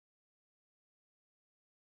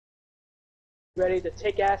Ready to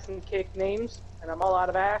take ass and kick names, and I'm all out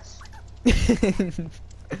of ass.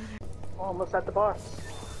 Almost at the boss.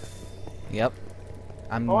 Yep.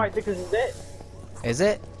 Oh, I think this is it. Is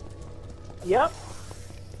it? Yep.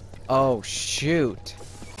 Oh, shoot.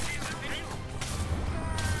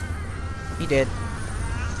 He did.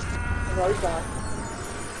 No, he's not.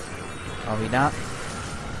 Oh, he not?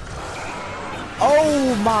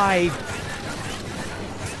 Oh, my...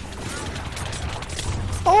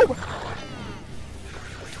 Oh!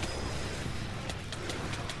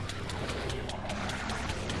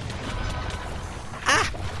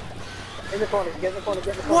 Ah! In the corner, get in the corner,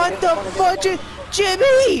 get in the corner. What the fudge?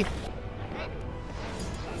 Jimmy!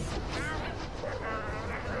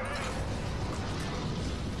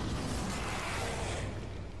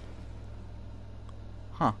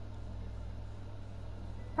 Huh.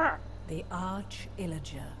 Huh. The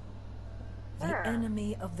Arch-Illager, the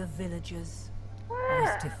enemy of the villagers,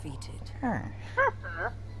 was defeated.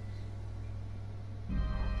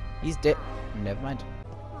 He's dead. Never mind.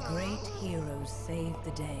 Great heroes saved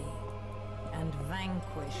the day and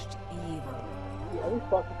vanquished evil. Yeah, we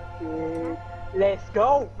fucking did. Let's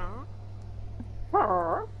go.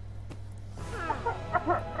 Oh,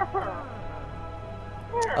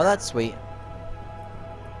 that's sweet.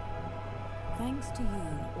 Thanks to you,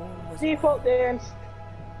 all was Default dance.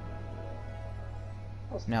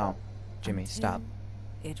 No. Jimmy, until stop.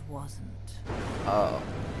 It wasn't. Oh.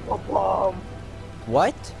 Bomb.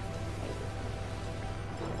 What?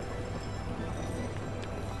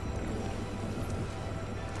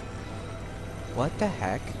 What the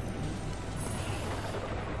heck?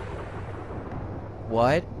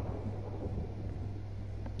 What?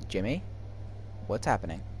 Jimmy? What's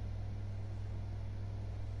happening?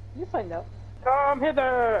 You find out. Come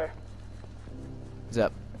hither. What's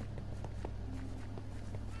up?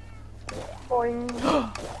 Boing.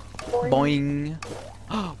 Boing.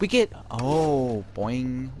 We get... Oh,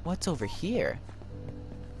 boing. What's over here?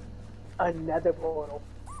 Another portal.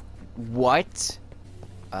 What?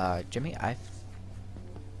 Jimmy,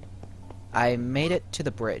 I made it to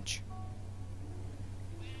the bridge.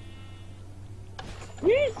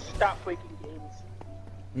 You stop breaking games.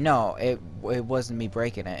 No, it wasn't me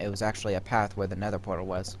breaking it. It was actually a path where the nether portal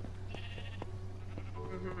was.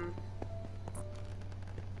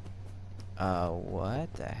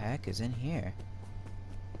 What the heck is in here?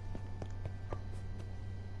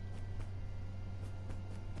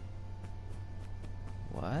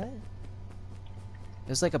 What?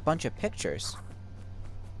 There's like a bunch of pictures.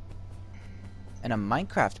 And a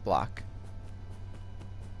Minecraft block.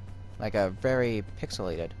 Like a very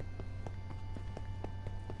pixelated.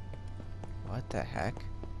 What the heck?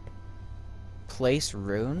 Place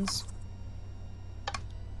runes?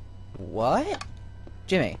 What?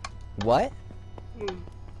 Jimmy, what?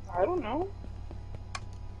 I don't know.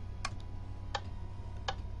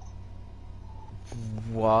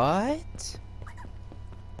 What?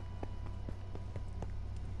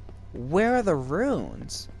 Where are the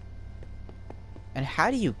runes? And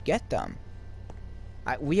how do you get them?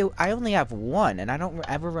 I only have one, and I don't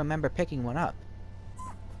ever remember picking one up.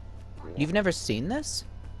 You've never seen this?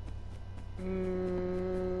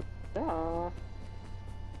 No.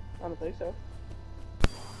 I don't think so.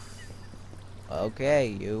 Okay,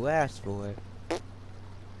 you asked for it.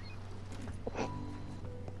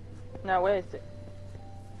 Now, where is it?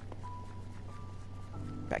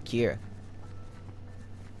 Back here.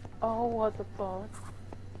 Oh, what the fuck?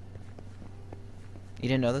 You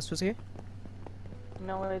didn't know this was here?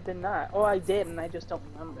 No, I did not. Oh, I did, and I just don't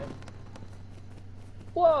remember.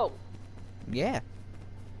 Whoa! Yeah.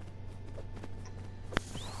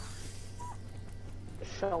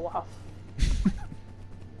 Show off.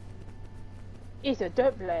 It's a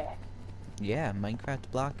dirt black. Yeah, Minecraft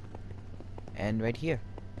block. And right here.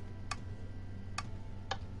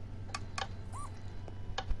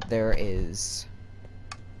 There is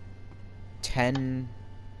 10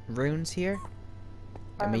 runes here.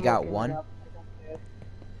 And we got one.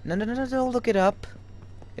 No, don't look it up.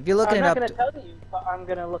 If you're looking it up... I'm not gonna tell you, but I'm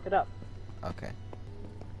gonna look it up. Okay.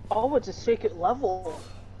 Oh, it's a secret level.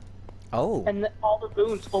 Oh. And all the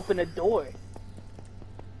runes open a door.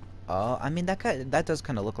 Oh, I mean, that does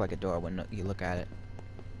kind of look like a door when you look at it.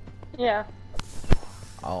 Yeah.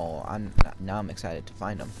 Oh, now I'm excited to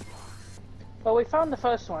find them. Well, we found the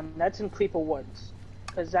first one. That's in Creeper Woods.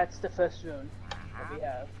 Because that's the first rune that we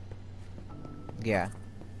have. Yeah.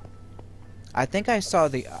 I think I saw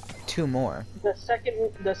the 2 more. The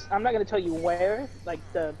second, I'm not gonna tell you where, like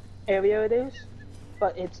the area it is,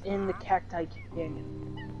 but it's in the Cacti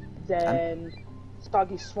Canyon. Then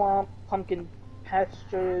Stoggy Swamp, Pumpkin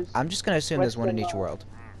Pastures. I'm just gonna assume there's one in each world.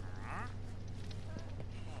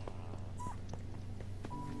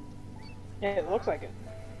 Yeah, it looks like it.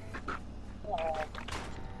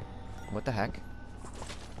 What the heck?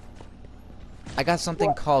 I got something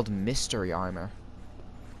What? called mystery armor.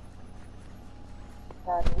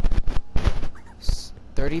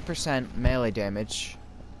 30% melee damage,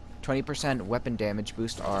 20% weapon damage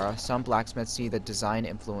boost aura. Some blacksmiths see the design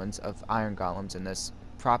influence of iron golems in this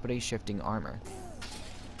property-shifting armor.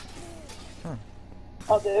 Huh.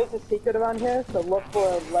 Oh, there is a secret around here, so look for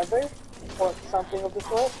a lever or something of the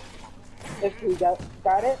sort. If we got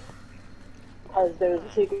it, because there's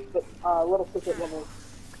a secret, little secret lever.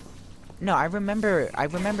 No, I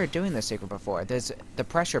remember doing this secret before. There's the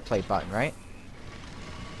pressure plate button, right?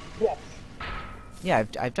 Yes. Yeah,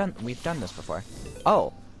 we've done this before.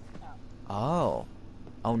 Oh. Oh.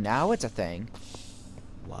 Oh, now it's a thing.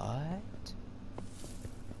 What?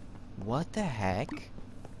 What the heck?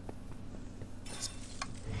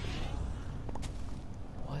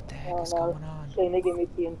 What the heck is going on? Shane, give me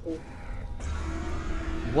TNT.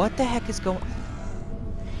 What the heck is going?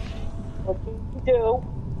 What you do?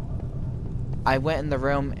 I went in the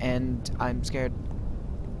room and I'm scared.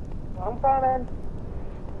 I'm coming.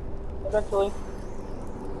 Eventually.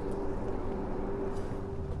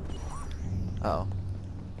 Uh-oh.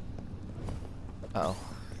 Uh-oh.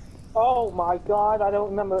 Oh my god, I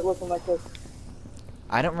don't remember it looking like this.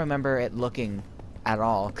 I don't remember it looking at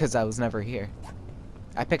all, because I was never here.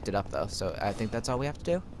 I picked it up, though, so I think that's all we have to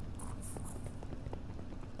do.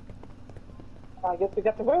 I guess we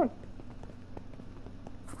got the rune.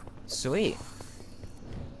 Sweet.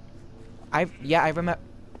 Yeah, I remember.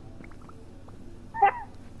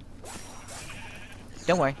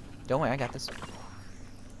 Don't worry. Don't worry, I got this.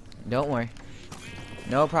 Don't worry.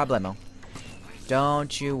 No problemo.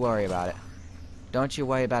 Don't you worry about it. Don't you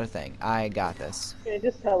worry about a thing. I got this. Yeah,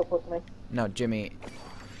 just teleport me. No, Jimmy,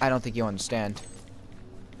 I don't think you understand.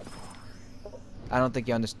 I don't think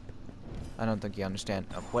you understand.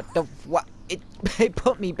 What the what? It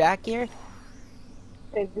put me back here?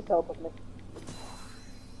 Yeah, just teleport me.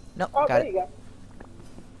 No, Oh, got there it. you go.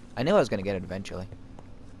 I knew I was gonna get it eventually.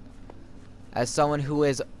 As someone who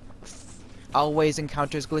is always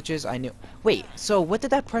encounters glitches, I knew. Wait, so what did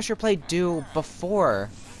that pressure plate do before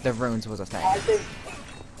the runes was a thing?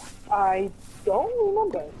 I don't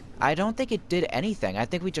remember. I don't think it did anything. I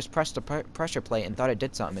think we just pressed the pressure plate and thought it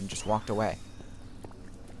did something and just walked away.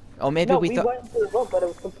 Oh, maybe no, we thought. went into the room, but it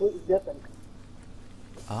was completely different.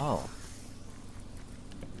 Oh.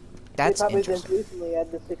 That's they probably interesting. just recently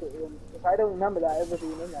had the secret room. If I don't remember that, it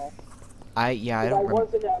wasn't in there. I don't. I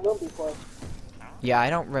was in that room before. Yeah,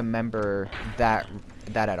 I don't remember that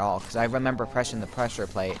at all, because I remember pressing the pressure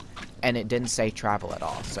plate, and it didn't say travel at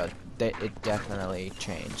all, so it definitely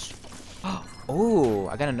changed. Oh,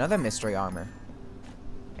 I got another mystery armor.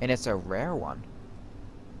 And it's a rare one.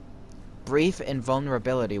 Brief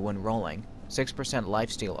invulnerability when rolling. 6%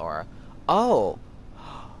 lifesteal aura. Oh!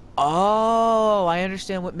 Oh, I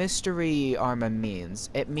understand what mystery armor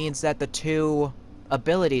means. It means that the two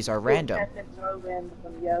abilities are random.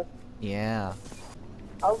 Yes. Yeah.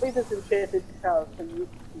 I'll leave this enchanted house so you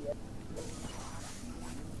can see it.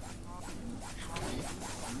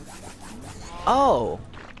 Oh!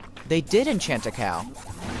 They did enchant a cow.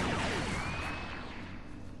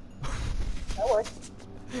 That works.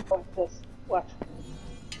 Watch this. Watch.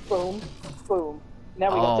 Boom. Boom.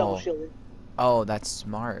 Now we got double shielding. Oh, that's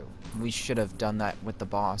smart. We should have done that with the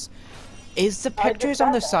boss. Is the pictures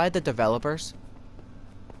on the side the developers?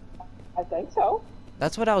 I think so.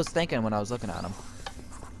 That's what I was thinking when I was looking at them.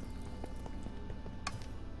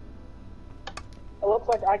 It looks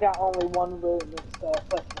like I got only one rune in this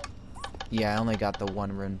question. Yeah, I only got the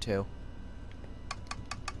one rune too.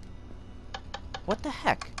 What the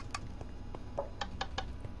heck?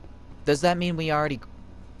 Does that mean we already...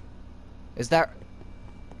 Is that...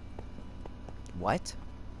 What?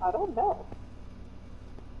 I don't know.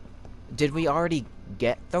 Did we already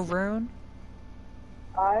get the rune?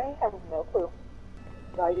 I have no clue.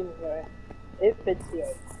 I didn't hear it. It fits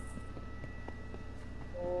here.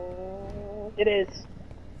 It is.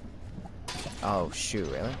 Oh, shoot,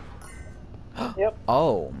 really? Yep.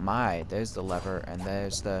 Oh, my. There's the lever, and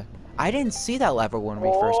there's the... I didn't see that lever when we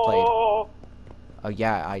first played. Oh,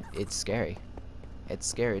 yeah, it's scary. It's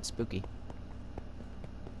scary, it's spooky.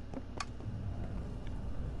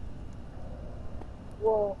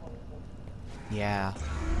 Whoa. Yeah.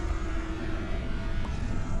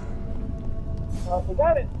 Well, we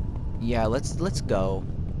got it. Yeah, let's go.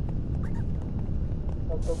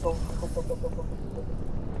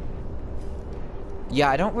 Yeah,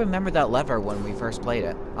 I don't remember that lever when we first played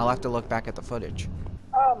it. I'll have to look back at the footage.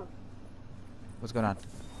 What's going on?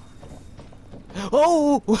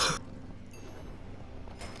 Oh!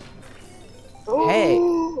 Hey.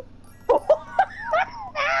 Dude,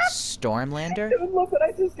 Stormlander? look what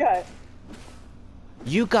I just got.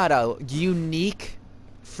 You got a unique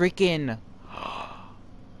freaking...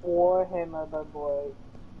 Warhammer, my boy.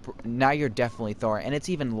 Now you're definitely Thor. And it's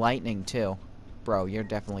even lightning, too. Bro, you're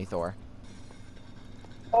definitely Thor.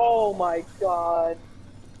 Oh my god.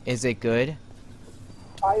 Is it good?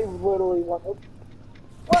 I literally want it.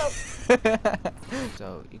 Well,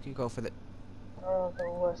 So, you can go for the... oh, the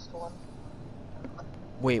worst one.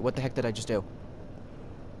 Wait, what the heck did I just do?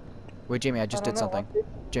 Wait, Jamie, I just did something.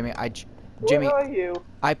 Jamie, Jamie, Where are you?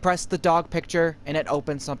 I pressed the dog picture, and it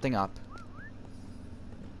opened something up.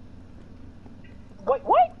 Wait,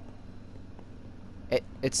 what?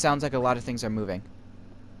 It sounds like a lot of things are moving.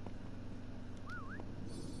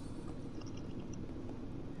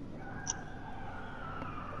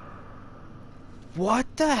 What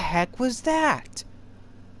the heck was that?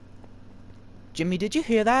 Jimmy, did you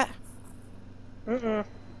hear that? Mm-mm.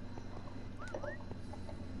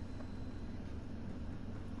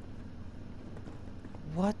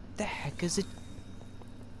 What the heck is it?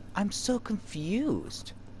 I'm so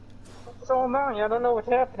confused. So am I don't know what's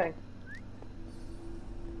happening.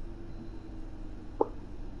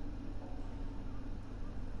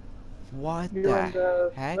 What You're the in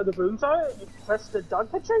the, heck? where the rooms are? You pressed the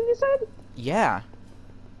dog picture, you said? Yeah.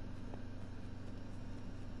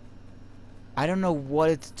 I don't know what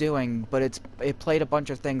it's doing, but it played a bunch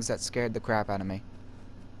of things that scared the crap out of me.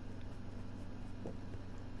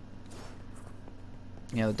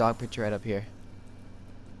 You know, the dog picture right up here.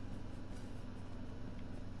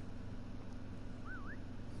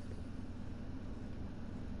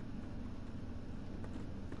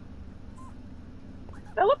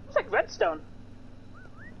 That looks like redstone.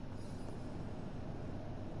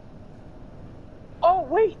 Oh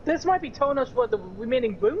wait, this might be telling us what the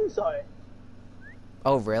remaining rooms are.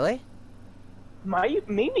 Oh, really?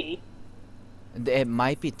 Maybe. It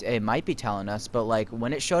might be telling us, but like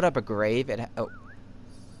when it showed up a grave,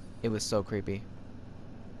 it was so creepy.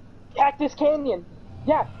 Cactus Canyon.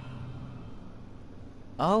 Yeah.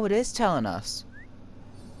 Oh, it is telling us.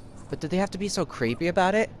 But did they have to be so creepy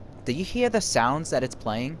about it? Did you hear the sounds that it's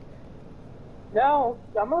playing? No,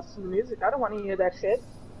 I'm listening to music. I don't want to hear that shit.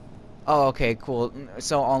 Oh, okay, cool.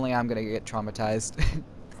 So only I'm gonna get traumatized.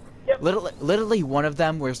 Yep. Literally one of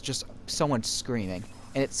them was just someone screaming,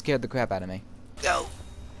 and it scared the crap out of me. No.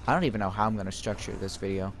 I don't even know how I'm gonna structure this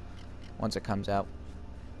video once it comes out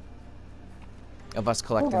of us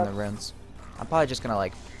collecting the runes. I'm probably just gonna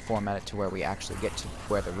like format it to where we actually get to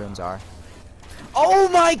where the runes are. Oh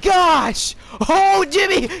my gosh! Oh,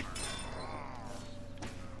 Jimmy!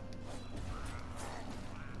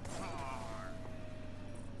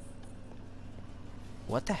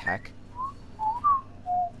 What the heck?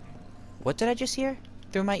 What did I just hear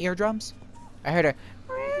through my eardrums? I heard a...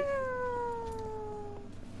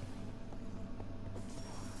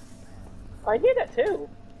 I hear that too.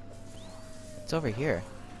 It's over here.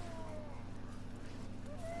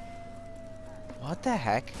 What the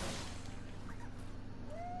heck?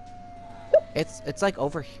 It's like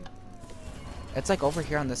over here. It's like over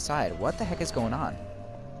here on this side. What the heck is going on?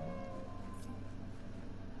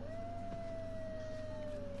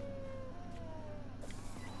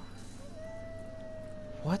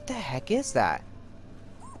 What the heck is that?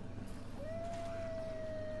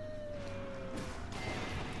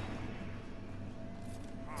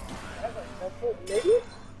 Maybe?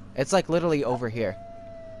 It's like literally over here.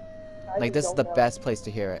 Like this is the best place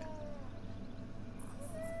to hear it.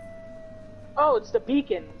 Oh, it's the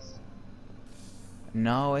beacons.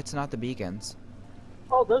 No, it's not the beacons.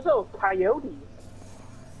 Oh, those are coyotes.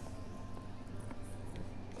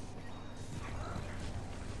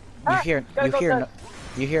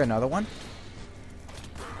 You hear another one?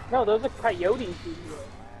 No, those are coyotes you hear.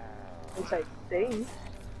 It's like things.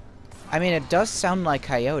 I mean, it does sound like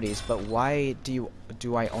coyotes, but why do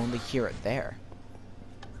I only hear it there?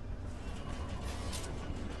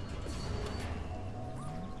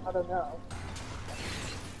 I don't know.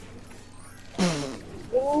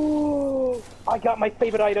 Ooh, I got my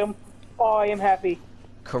favorite item. Oh, I am happy.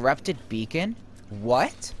 Corrupted beacon?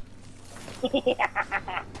 What?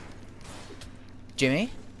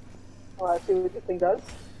 Jimmy? Well, let's see what this thing does.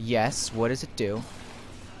 Yes, what does it do?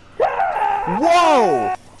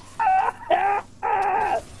 Whoa!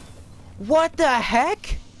 What the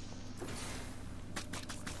heck?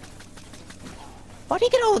 Why do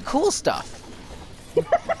you get all the cool stuff?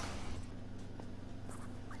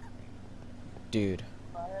 Dude.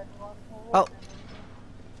 Oh.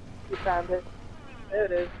 You found it. There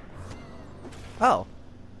it is. Oh.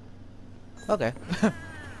 Okay.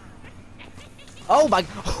 Oh my...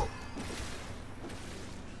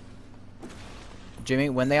 Jimmy,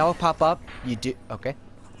 when they all pop up, you do... Okay.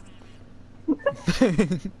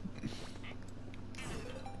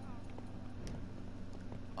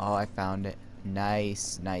 Oh, I found it.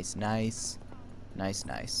 Nice, nice, nice. Nice,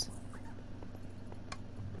 nice.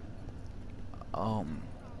 Oh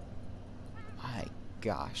my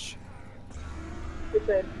gosh. You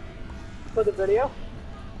said for the video?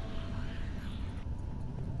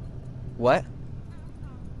 What?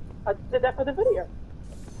 I did that for the video.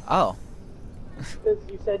 Oh. Because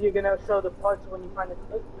you said you're gonna show the parts when you find the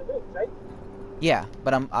moves, right? Yeah,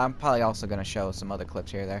 but I'm probably also gonna show some other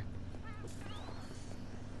clips here or there.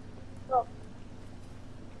 Oh.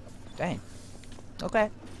 Dang. Okay.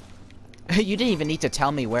 You didn't even need to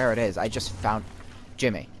tell me where it is. I just found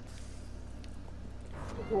Jimmy.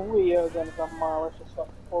 We are gonna demolish this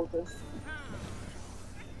fucking building.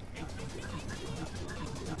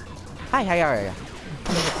 Hi, how are you?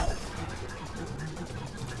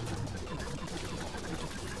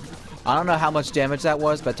 I don't know how much damage that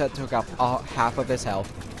was, but that took out half of his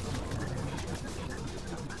health.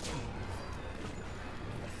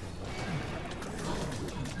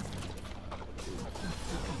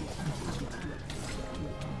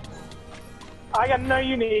 I got no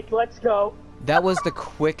unique, let's go. That was the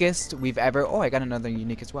quickest we've ever... Oh, I got another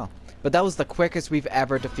unique as well. But that was the quickest we've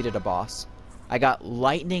ever defeated a boss. I got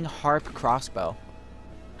lightning harp crossbow.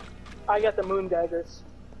 I got the moon daggers.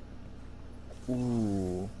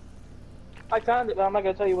 Ooh. I found it, but I'm not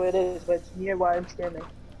gonna tell you where it is, but it's near where I'm standing.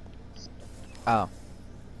 Oh.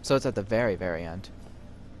 So it's at the very, very end.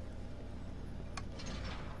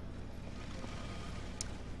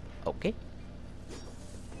 Okay.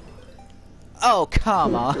 Oh,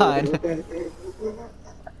 come on.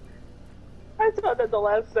 I thought that the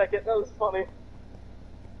last second, that was funny.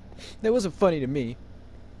 That wasn't funny to me.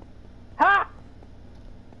 Ha!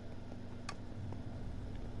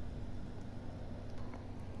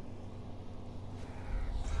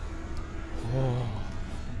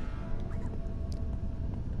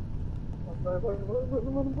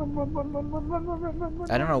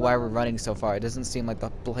 I don't know why we're running so far. It doesn't seem like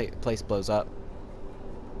the place blows up.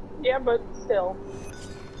 Yeah, but still.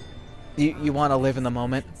 You want to live in the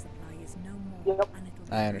moment? Yep.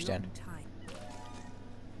 I understand.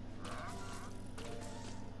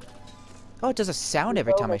 Oh, it does a sound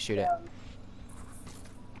every time I shoot it.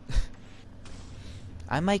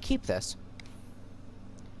 I might keep this.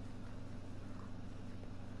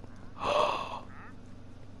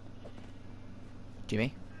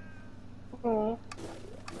 Jimmy?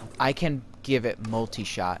 I can give it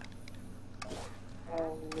multi-shot.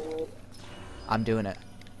 I'm doing it.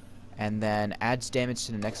 And then adds damage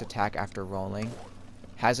to the next attack after rolling.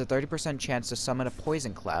 Has a 30% chance to summon a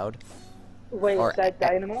poison cloud. Wait, Or is that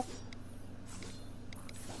Dynamo?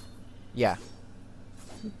 Yeah.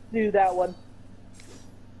 Do that one.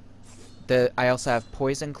 I also have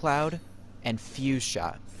poison cloud and fuse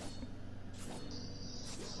shot.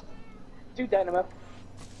 Do Dynamo.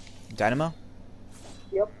 Dynamo?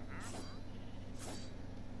 Yep.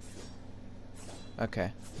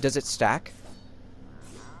 Okay. Does it stack?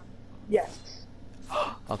 Yes.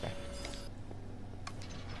 Okay.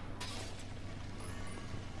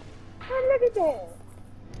 Oh, look at that.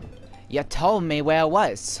 You told me where it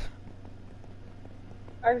was.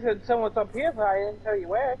 I said someone's up here, but I didn't tell you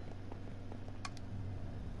where.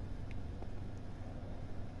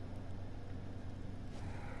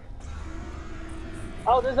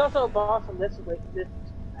 Oh, there's also a boss on this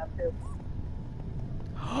map too.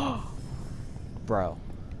 Bro.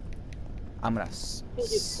 I'm gonna...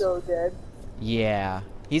 He's so dead. Yeah.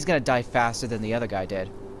 He's gonna die faster than the other guy did.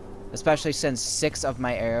 Especially since 7 of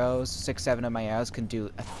my arrows can do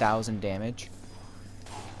 1,000 damage.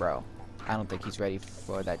 Bro. I don't think he's ready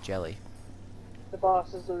for that jelly. The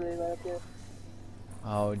boss is literally right up here.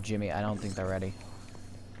 Oh, Jimmy, I don't think they're ready.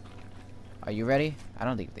 Are you ready? I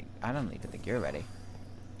don't even think you're ready.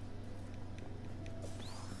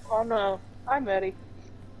 Oh no, I'm ready.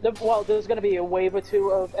 Well, there's gonna be a wave or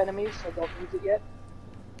 2 of enemies, so don't use it yet.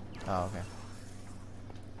 Oh, okay.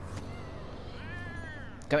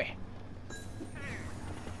 Come here.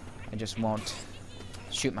 I just won't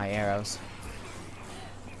shoot my arrows.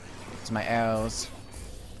 Because my arrows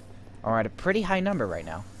are at a pretty high number right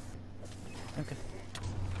now. Okay.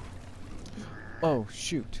 Oh,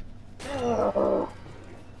 shoot.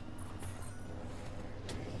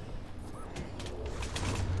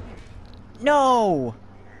 No!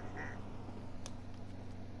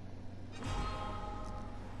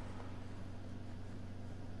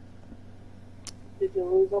 Did you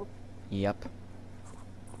lose them? Yep.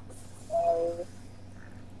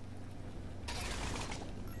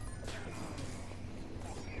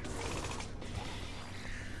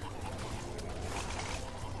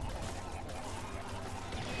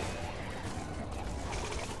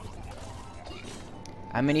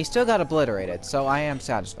 I mean, he still got obliterated, so I am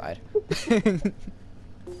satisfied.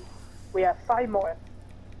 We have 5 more.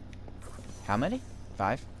 How many?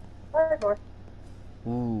 5? 5 more.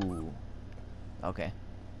 Ooh. Okay.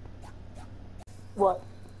 What?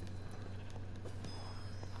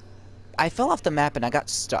 I fell off the map and I got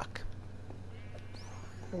stuck.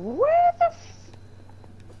 Where the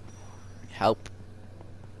Help.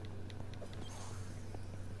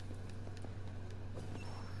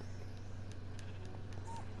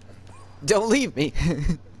 Don't leave me!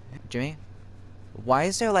 Jimmy? Why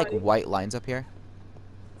is there like white lines up here?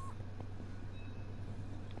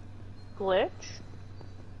 glitch?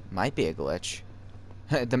 Might be a glitch.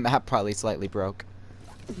 The map probably slightly broke.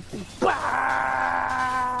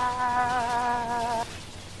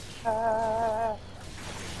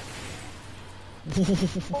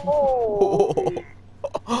 Holy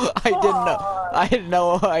I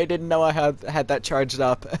didn't know I had that charged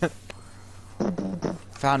up.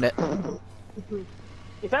 Found it.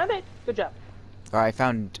 You found it? Good job. Or I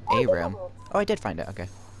found a room. Oh, I did find it. Okay.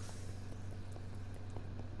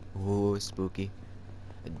 Ooh, spooky.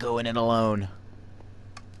 Going in alone.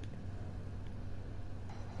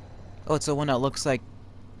 Oh, it's the one that looks like...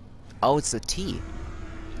 Oh, it's the T.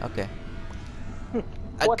 Okay.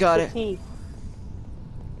 I What's got the it. T?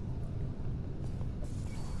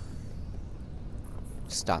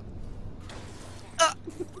 Stop.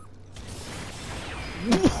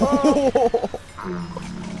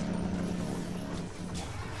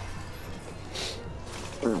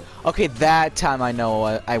 Okay, that time I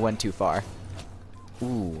know I went too far.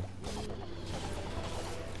 Ooh.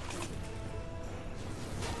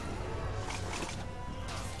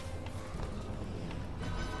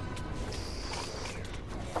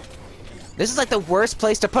 This is like the worst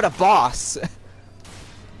place to put a boss.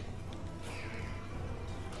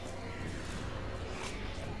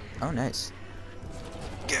 Oh, nice.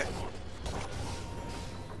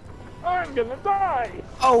 I'm gonna die!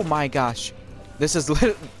 Oh my gosh. This is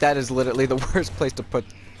that is literally the worst place to put...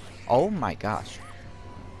 Oh my gosh.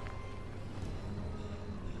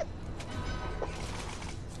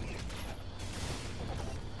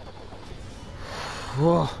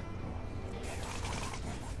 Whoa.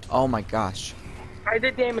 Oh my gosh. I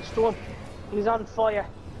did damage to him. He's on fire.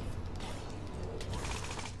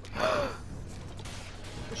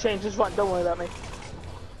 Shane, just run. Don't worry about me.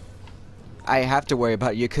 I have to worry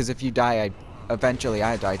about you because if you die, eventually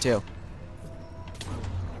I die too.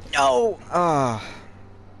 No!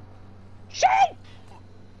 Shane!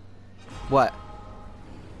 What?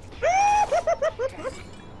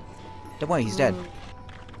 Don't worry, he's dead.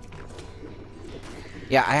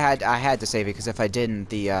 Yeah, I had to save it because if I didn't,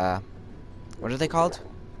 the what are they called?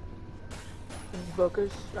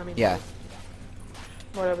 Invokers? I mean, Yeah.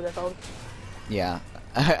 whatever they're called. Yeah.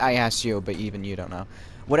 I asked you, but even you don't know.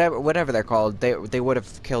 Whatever they're called, they would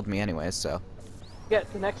have killed me anyways, so. Yeah,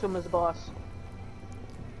 the next one is the boss.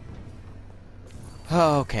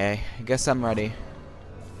 Okay, I guess I'm ready.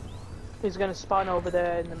 He's gonna spawn over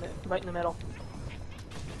there in the right in the middle.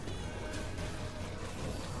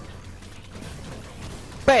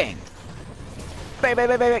 Bang! Bang, bang,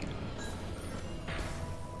 bang, bang,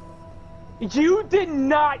 bang! You did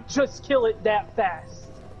not just kill it that fast.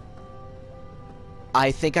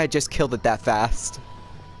 I think I just killed it that fast.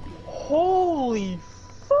 Holy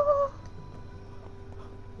fuck!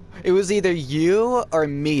 It was either you or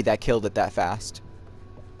me that killed it that fast.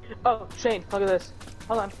 Oh, Shane, look at this.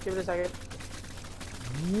 Hold on, give it a second.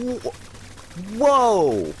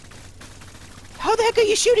 Whoa! How the heck are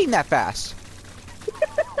you shooting that fast?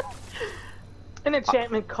 An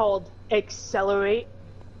enchantment called Accelerate.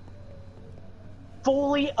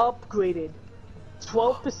 Fully upgraded.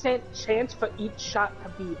 12% chance for each shot to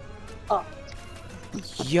be up.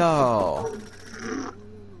 Yo.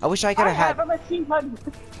 I wish I could have had... a machine gun!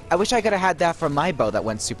 I wish I could have had that from my bow that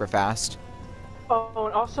went super fast. Oh,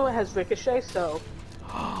 and also it has ricochet, so...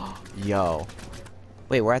 Yo.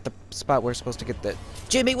 Wait, we're at the spot we're supposed to get the...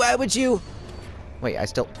 Jimmy, why would you... Wait, I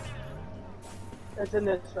still... It's in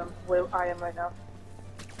this room, where I am right now.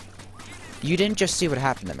 You didn't just see what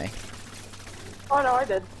happened to me. Oh no, I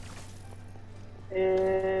did.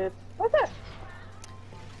 It's... What's that?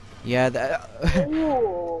 Yeah, that...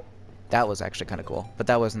 Ooh. that was actually kind of cool. But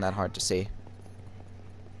that wasn't that hard to see.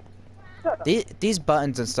 Shut up. These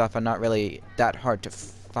buttons and stuff are not really that hard to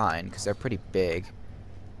find, because they're pretty big.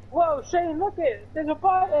 Whoa, Shane, look it! There's a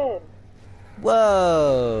button!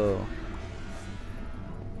 Whoa!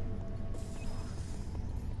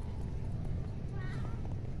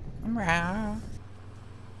 Meow.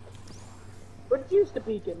 Let's use the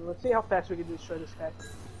beacon. Let's see how fast we can destroy this guy.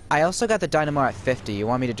 I also got the dynamo at 50. You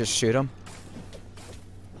want me to just shoot him?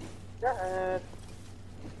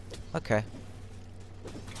 Okay.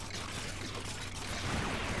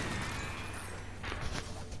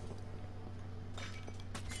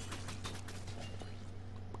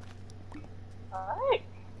 Alright.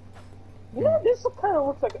 You know, this kind of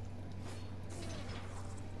looks like a...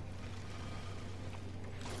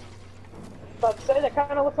 But say that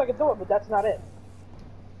kind of looks like a door, but that's not it.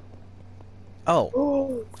 Oh.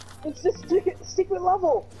 Oh, it's this secret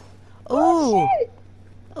level. Ooh. Oh, shit.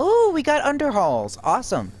 Ooh, we got underhalls.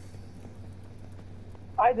 Awesome.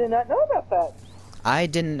 I did not know about that. I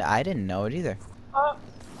didn't know it either. I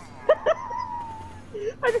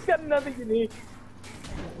just got another unique.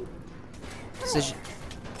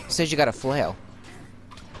 Says you got a flail.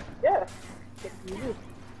 Yeah. It's unique.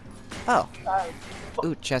 Oh. Uh,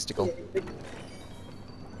 Ooh, chesticle.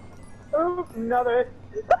 Oh, another.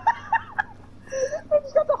 I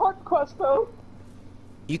just got the heart crossbow.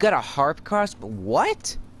 You got a harp crossbow?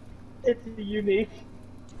 What? It's unique.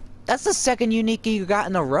 That's the second unique you got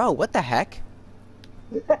in a row. What the heck?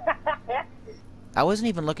 I wasn't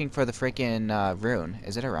even looking for the freaking rune.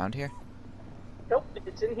 Is it around here? Nope,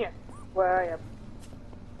 it's in here. Where I am.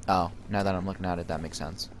 Oh, now that I'm looking at it, that makes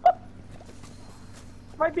sense.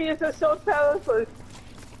 Might be it's a soul palace or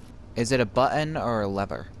Is it a button or a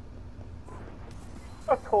lever?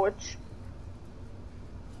 a torch.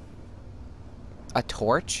 A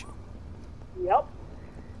torch? Yep.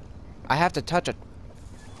 I have to touch it.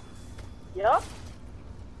 Yep.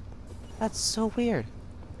 That's so weird.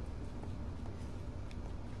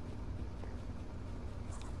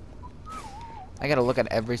 I gotta look at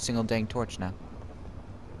every single dang torch now.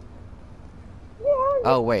 Yeah.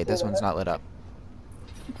 Oh wait, this one's not lit up.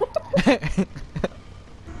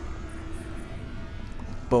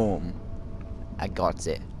 Boom. I got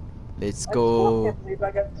it. Let's I go. can't believe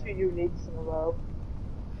I got 2 uniques in a row.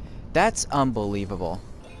 That's unbelievable.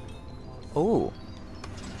 Ooh.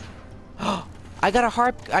 I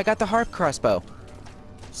got the harp crossbow.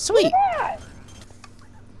 Sweet. Yeah.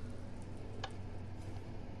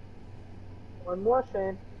 One more,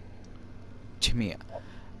 Shane. Jimmy,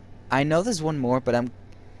 I know there's one more, but I'm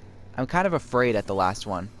kind of afraid at the last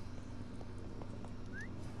one.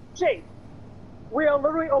 Shane, we are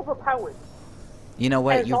literally overpowered. You know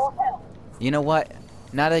what? As all hell. You know what?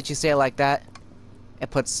 Now that you say it like that,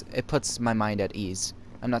 it puts my mind at ease.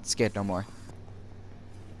 I'm not scared no more.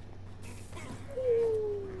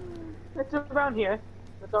 It's around here.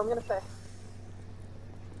 That's all I'm gonna say.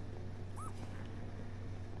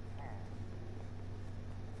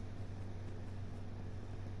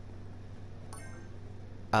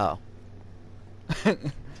 Oh.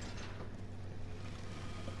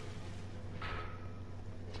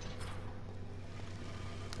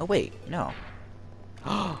 Oh wait, no.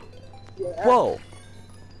 Yeah. Whoa!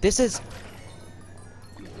 This is...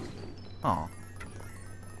 Oh.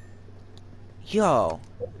 Yo.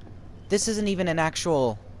 This isn't even an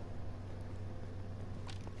actual...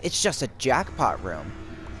 It's just a jackpot room.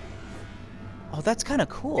 Oh, that's kind of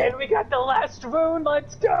cool. And we got the last rune.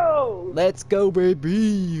 Let's go. Let's go,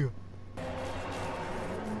 baby!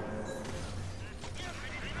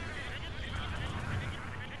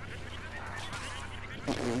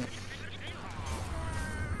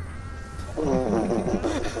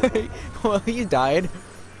 Well, you died.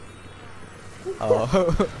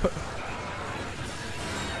 Oh.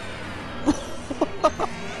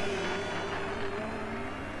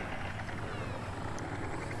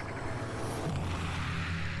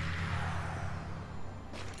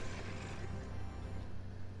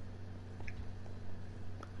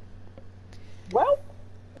 Well,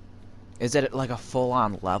 Is it like a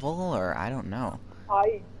full-on level, or I don't know?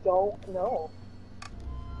 I don't know.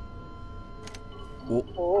 Oh.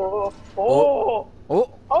 Oh, oh, Oh.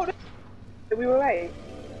 oh! We were right.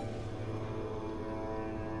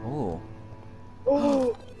 Ooh.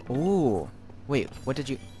 Oh, Ooh. Wait, what did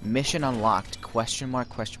you... Mission unlocked. Question mark,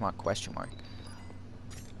 question mark, question mark.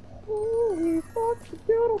 we thought to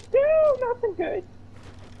do nothing good.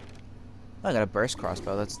 I got a burst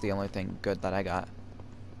crossbow. That's the only thing good that I got.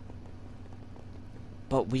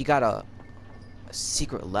 But we got a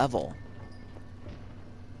secret level.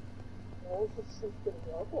 What was the secret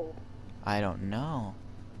level? I don't know.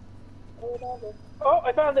 Oh,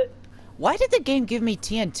 I found it. Why did the game give me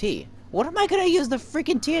TNT? What am I gonna use the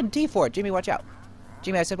freaking TNT for? Jimmy, watch out.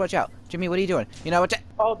 Jimmy, I said watch out. Jimmy, what are you doing? You know what?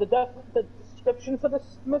 Oh, the description for this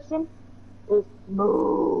mission is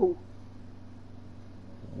moo.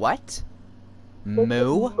 What? It's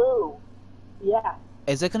Moo? moo. Yeah.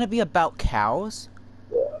 Is it gonna be about cows?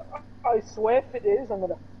 I swear if it is, I'm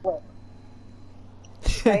gonna flip.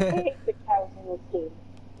 I hate the cows in this game.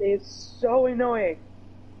 They're so annoying.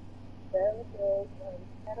 There we go.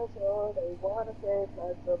 Dinosaur, they wanna say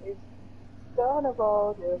blood, so these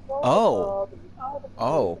carnivore, they're Oh. oh.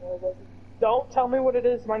 Oh. Don't tell me what it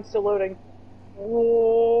is, mine's still loading.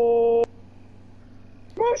 Whoa.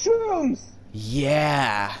 Mushrooms!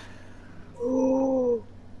 Yeah. Ooh.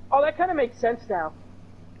 Oh, that kind of makes sense now.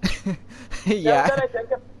 Yeah.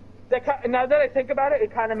 Now that I think about it,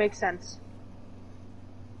 it kind of makes sense.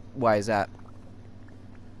 Why is that?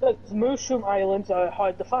 Because mushroom islands are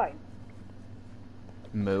hard to find.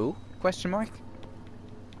 Moo? Question mark?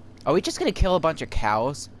 Are we just gonna kill a bunch of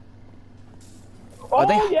cows?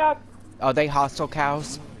 Oh, yeah! Are they hostile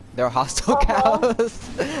cows? They're hostile Uh-huh. cows?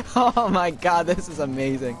 Oh my god, this is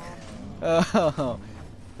amazing. Oh,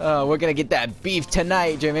 we're gonna get that beef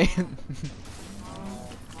tonight, Jimmy.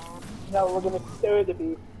 No, we're gonna stir the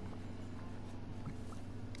beef.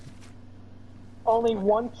 Only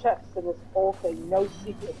one chest in this whole thing, no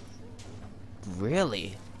secrets.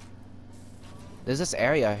 Really? There's this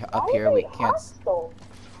area up Why here are we they can't... hostile?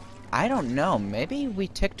 I don't know, maybe we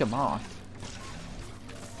ticked them off.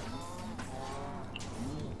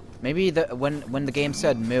 Maybe when the game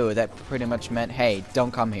said moo, that pretty much meant, hey,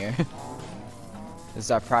 don't come here. This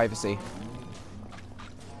is our privacy.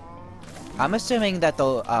 I'm assuming that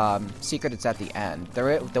the secret is at the end.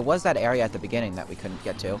 There was that area at the beginning that we couldn't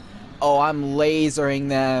get to. Oh, I'm lasering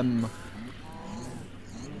them.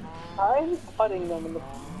 I'm cutting them in the...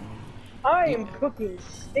 I am cooking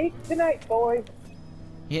steak tonight, boy.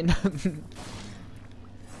 You know...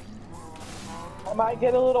 I might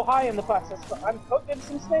get a little high in the process, but I'm cooking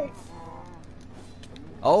some steak.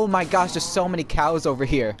 Oh my gosh, there's so many cows over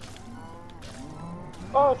here.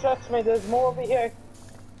 Oh, trust me, there's more over here.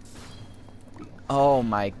 Oh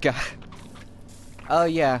my god. Oh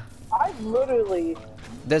yeah. I'm literally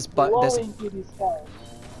This blowing through these cows.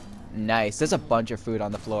 Nice. There's a bunch of food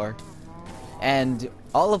on the floor. And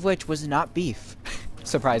all of which was not beef.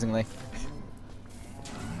 Surprisingly.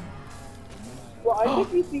 Well, I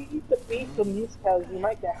think if you eat the beef from these cows, you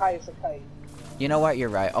might get high as a kite. You know what? You're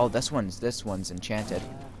right. Oh, this one's enchanted.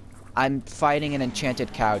 I'm fighting an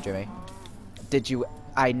enchanted cow, Jimmy. Did you...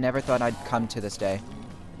 I never thought I'd come to this day.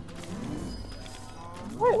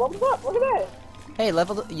 Hey, leveled up! Look at that! Hey,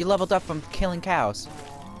 you leveled up from killing cows.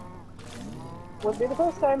 Wouldn't be the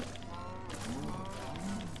first time.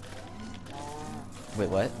 Wait,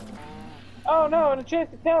 what? Oh no, an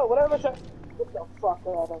enchanted cow, whatever. Get the fuck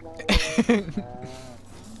out of my way.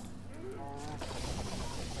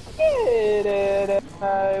 Get it out of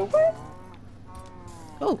my way.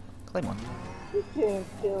 Oh, claymore. You can't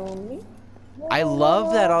kill me. I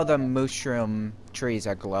love that all the mushroom trees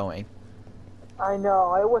are glowing. I know,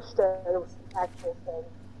 I wish that it was an actual thing.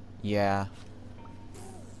 Yeah.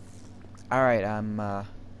 Alright, I'm,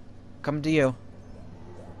 coming to you.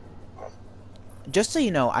 Just so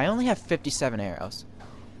you know, I only have 57 arrows.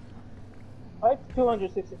 I have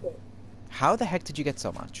 266. How the heck did you get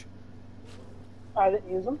so much? I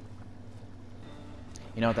didn't use them.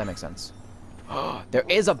 You know what, that makes sense. There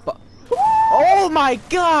is a oh my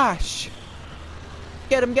gosh!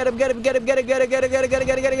 Get him, get him, get him, get him, get him, get him, get him, get him, get him,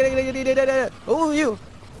 get him, get him, get him, get him, get him. Oh, you!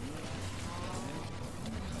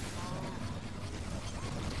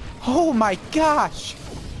 Oh my gosh!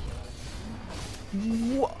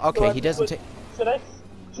 Okay, he doesn't take... Should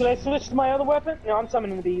I switch to my other weapon? No, I'm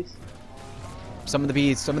summoning the bees. Some of the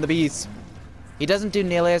bees, some of the bees. He doesn't do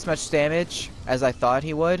nearly as much damage as I thought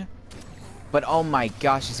he would. But oh my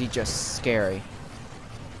gosh, is he just scary.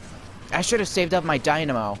 I should have saved up my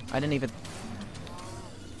dynamo. I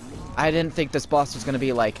didn't think this boss was gonna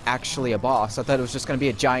be like actually a boss. I thought it was just gonna be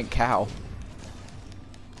a giant cow.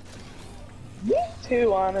 Me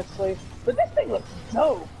too, honestly. But this thing looks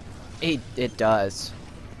dope. It does.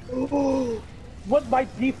 What, by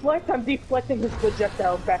deflect? I'm deflecting his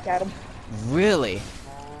projectile back at him. Really?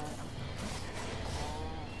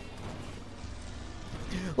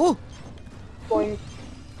 Ooh! Boing.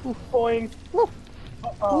 Boing. Ooh!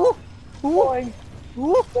 Uh-oh. Boing.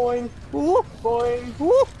 Ooh! Boing. Ooh! Boing.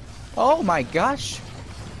 Ooh! Oh my gosh!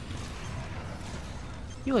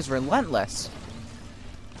 He was relentless.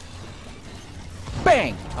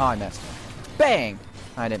 Bang! Oh, I missed. Bang!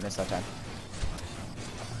 I didn't miss that time.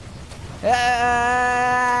 Ah!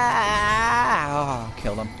 Oh,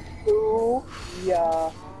 killed him. Ooh.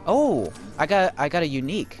 Yeah. Oh, I got a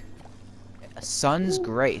unique. Sun's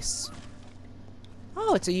Grace.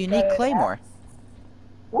 Oh, it's a unique claymore.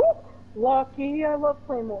 Woo! Lucky, I love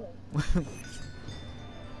Claymore.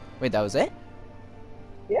 Wait, that was it?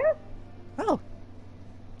 Yeah? Oh.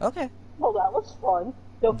 Okay. Well, that was fun.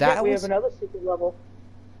 Don't That forget we was- have another secret level.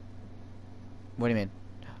 What do you mean?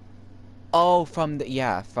 Oh, from the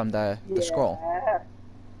scroll. Yeah.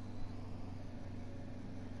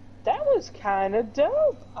 was kind of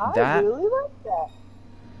dope. I really liked that.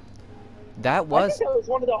 That I was... think that was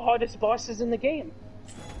one of the hardest bosses in the game.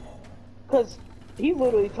 Because he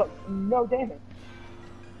literally took no damage.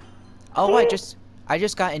 Oh, I just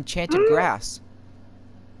got enchanted grass.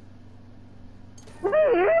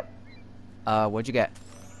 What'd you get?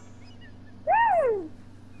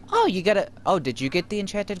 Oh, you got it. Oh, did you get the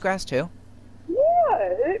enchanted grass too? Yeah,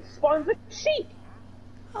 it spawns a sheep.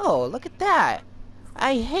 Oh, look at that.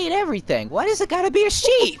 I hate everything. Why does it gotta be a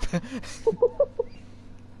sheep?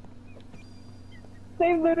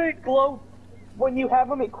 They literally glow when you have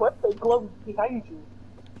them equipped. They glow behind you.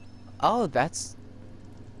 Oh, that's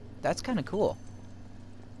kind of cool.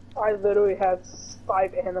 I literally have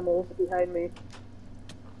 5 animals behind me.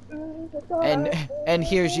 And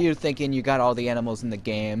here's you thinking you got all the animals in the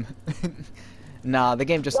game. Nah, the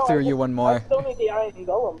game just No, threw you one I more. still need the iron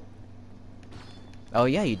golem. Oh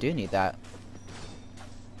yeah, you do need that.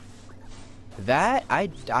 That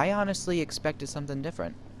I honestly expected something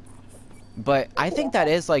different. But I think that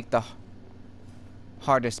is like the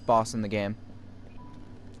hardest boss in the game.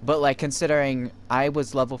 But like considering I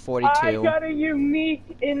was level 42. I got a unique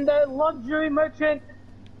in the luxury merchant.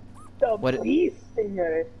 The What? beast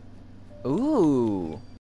stinger. Ooh.